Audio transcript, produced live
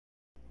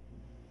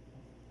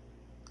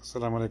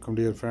Assalamu alaikum,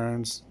 dear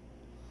friends.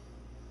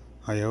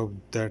 I hope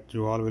that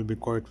you all will be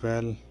quite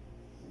well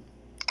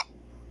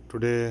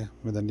today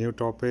with a new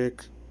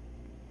topic,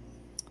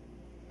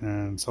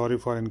 and sorry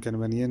for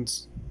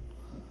inconvenience.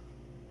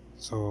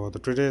 So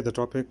today the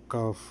topic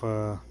of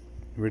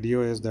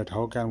video is that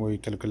how can we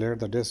calculate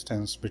the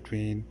distance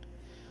between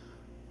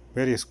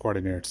various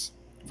coordinates.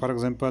 For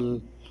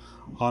example,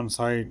 on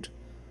site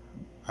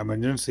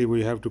emergency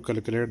we have to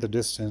calculate the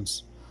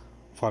distance.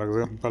 For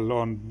example,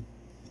 on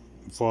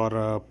for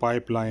a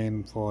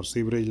pipeline, for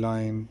sewerage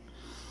line,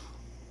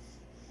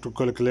 to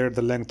calculate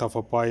the length of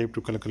a pipe,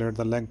 to calculate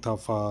the length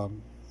of a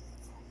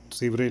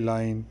sewerage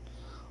line,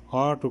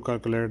 or to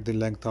calculate the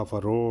length of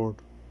a road,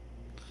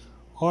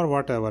 or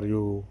whatever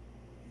you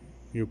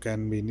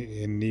can be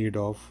in need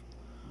of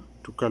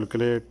to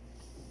calculate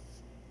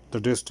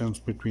the distance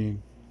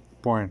between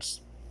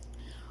points.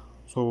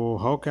 So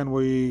how can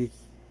we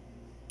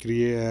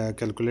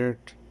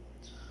calculate?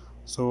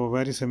 So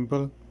very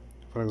simple.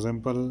 For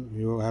example,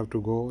 you have to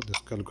go this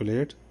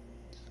calculate,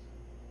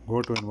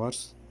 go to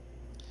inverse.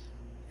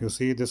 You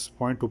see this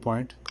point to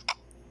point,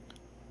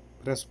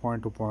 press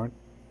point to point.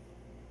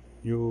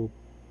 You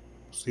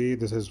see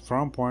this is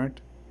from point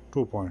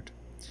to point.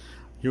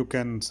 You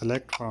can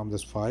select from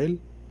this file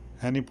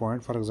any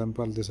point. For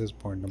example, this is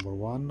point number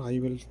 1 I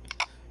will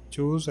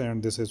choose,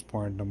 and this is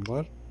point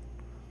number.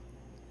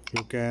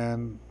 You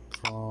can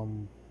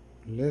from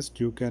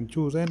list you can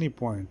choose any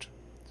point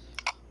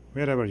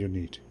wherever you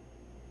need.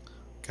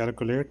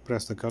 Calculate,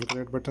 press the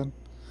calculate button,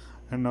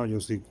 and now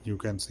you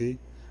can see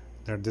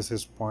that this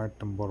is point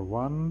number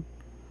 1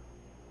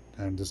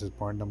 and this is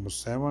point number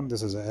 7.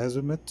 This is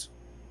azimuth,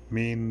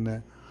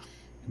 mean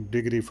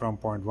degree from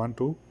point 1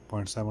 to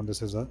point 7.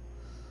 This is a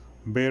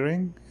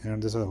bearing,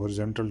 and this is a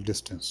horizontal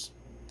distance.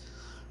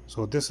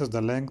 So this is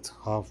the length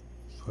of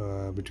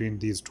between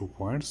these 2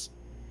 points,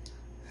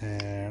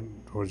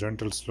 and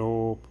horizontal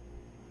slope,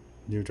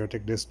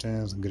 newtotic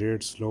distance,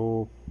 grade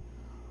slope,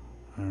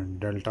 and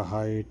delta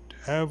height,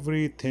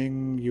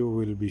 everything you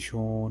will be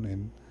shown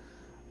in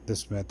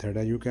this method.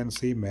 And you can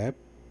see map,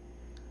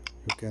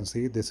 you can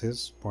see this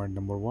is point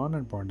number 1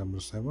 and point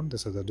number 7.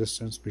 This is the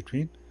distance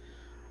between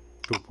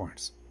 2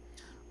 points.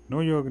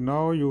 Now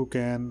you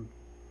can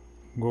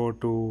go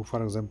to,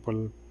 for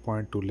example,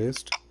 point to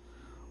list.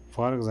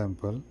 For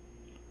example,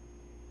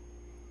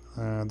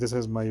 this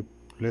is my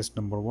list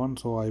number 1,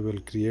 so I will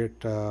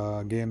create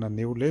again a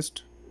new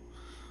list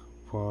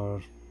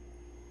for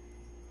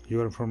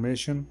your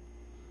information.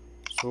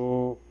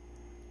 So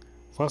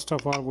first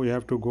of all, we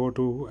have to go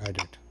to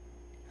edit,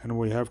 and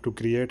we have to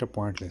create a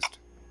point list.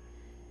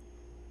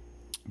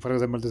 For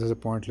example, this is a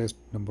point list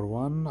number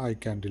 1. I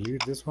can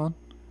delete this one,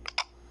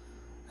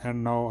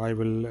 and now I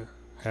will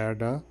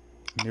add a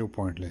new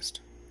point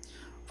list.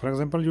 For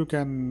example, you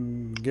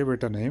can give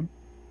it a name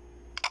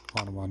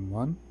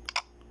 111.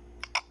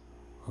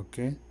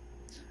 Okay,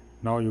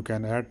 now you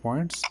can add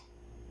points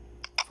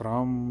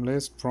from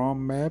list,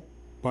 from map,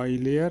 by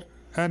layer,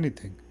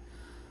 anything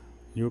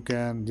you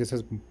can. This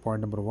is point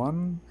number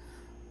 1,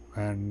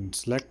 and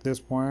select this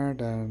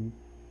point, and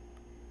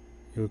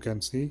you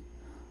can see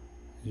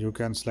you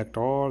can select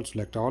all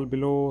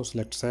below,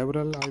 select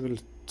several. I will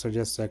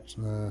suggest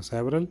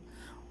several.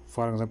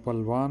 For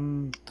example,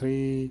 1,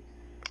 3,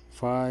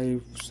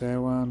 5,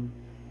 7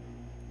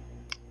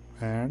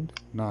 and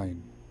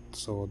 9.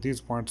 So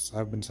these points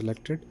have been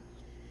selected.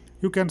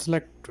 You can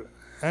select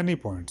any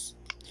points.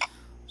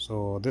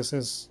 So this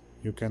is,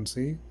 you can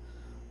see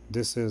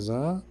this is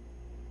a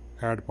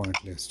add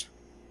point list.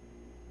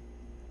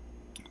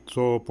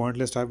 So point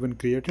list have been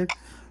created.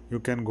 You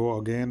can go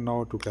again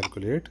now to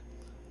calculate,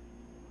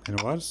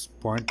 inverse,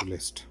 point to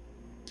list.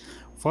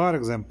 For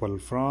example,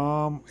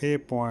 from a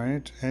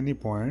point, any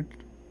point.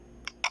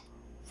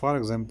 For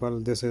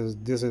example, these are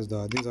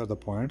the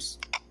points.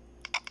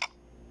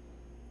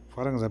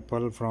 For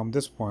example, from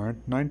this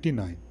point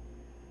 99,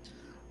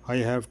 I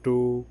have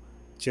to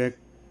check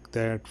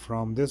that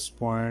from this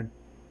point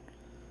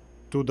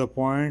to the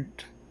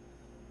point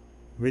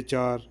which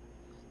are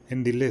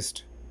in the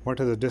list, what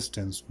is the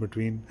distance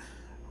between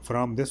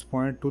from this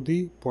point to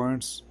the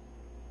points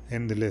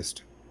in the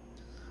list.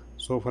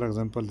 So for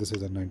example, this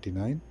is a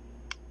 99.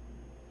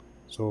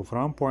 So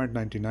from point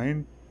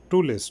 99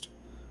 to list,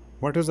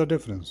 what is the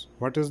difference?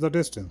 What is the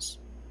distance?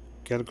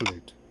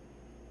 Calculate.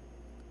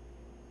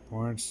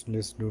 Points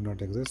list do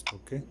not exist.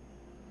 Okay,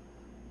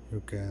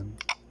 you can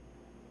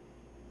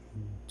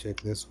check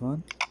this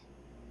one.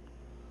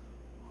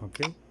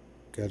 Okay,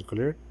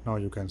 calculate. Now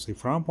you can see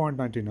from point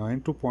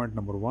 99 to point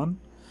number 1,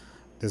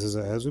 this is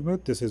a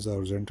azimuth, this is a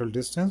horizontal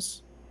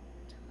distance.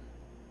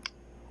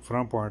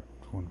 From point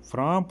 1,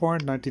 from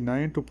point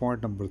 99 to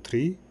point number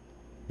 3,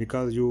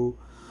 because you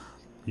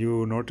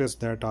notice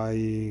that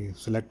I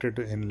selected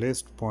in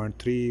list point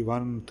 3,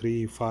 1,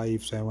 3,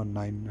 5, 7,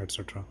 9,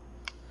 etc.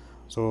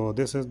 So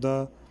this is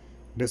the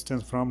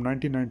distance from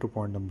 99 to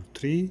point number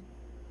 3.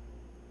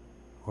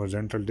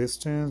 Horizontal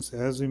distance,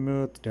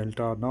 azimuth,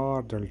 delta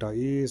north, delta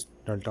east,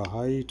 delta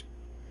height,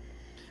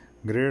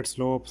 grade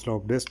slope,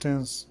 slope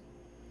distance,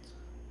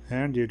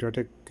 and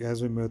geodetic,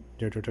 as we made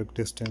geodetic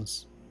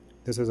distance,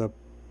 this is a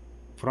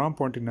from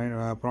point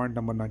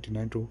number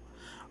 99 to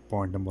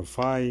point number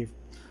 5.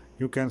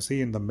 You can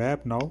see in the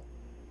map now,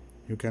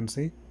 you can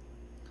see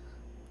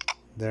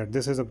that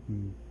this is a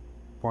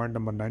point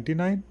number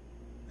 99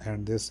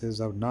 and this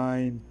is a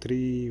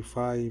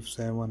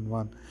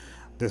 93571.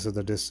 This is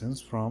the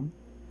distance from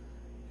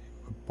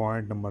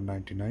point number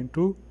 99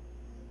 to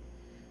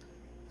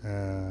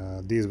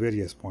these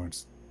various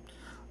points.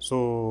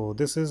 So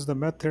this is the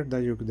method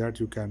that you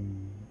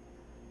can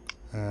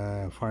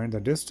find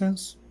the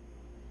distance,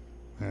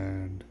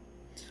 and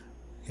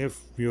if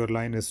your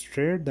line is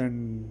straight,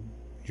 then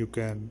you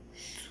can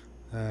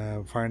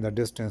find the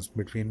distance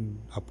between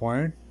a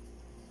point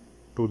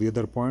to the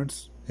other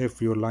points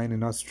if your line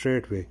in a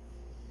straight way.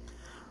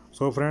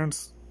 So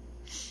friends,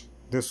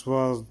 this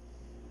was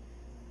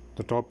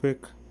the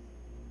topic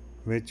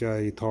which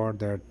I thought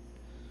that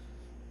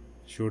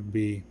should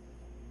be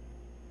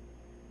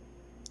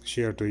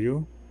shared to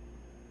you.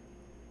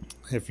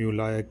 If you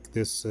like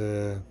this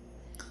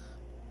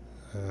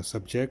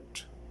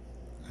subject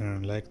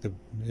and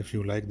if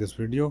you like this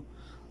video,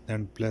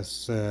 then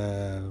press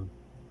the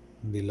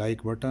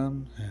like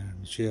button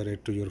and share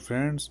it to your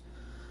friends,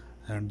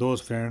 and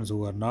those friends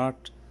who are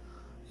not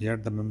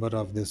yet the member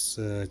of this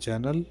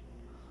channel,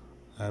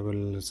 I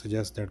will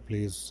suggest that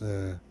please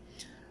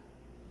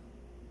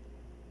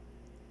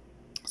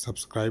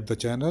subscribe the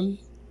channel.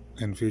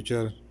 In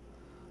future,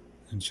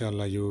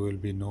 inshallah, you will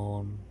be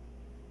known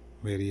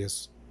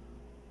various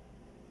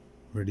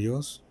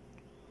videos.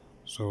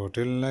 So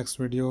till next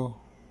video,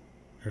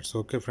 it's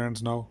okay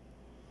friends now,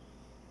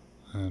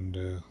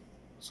 and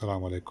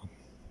Assalamu alaikum.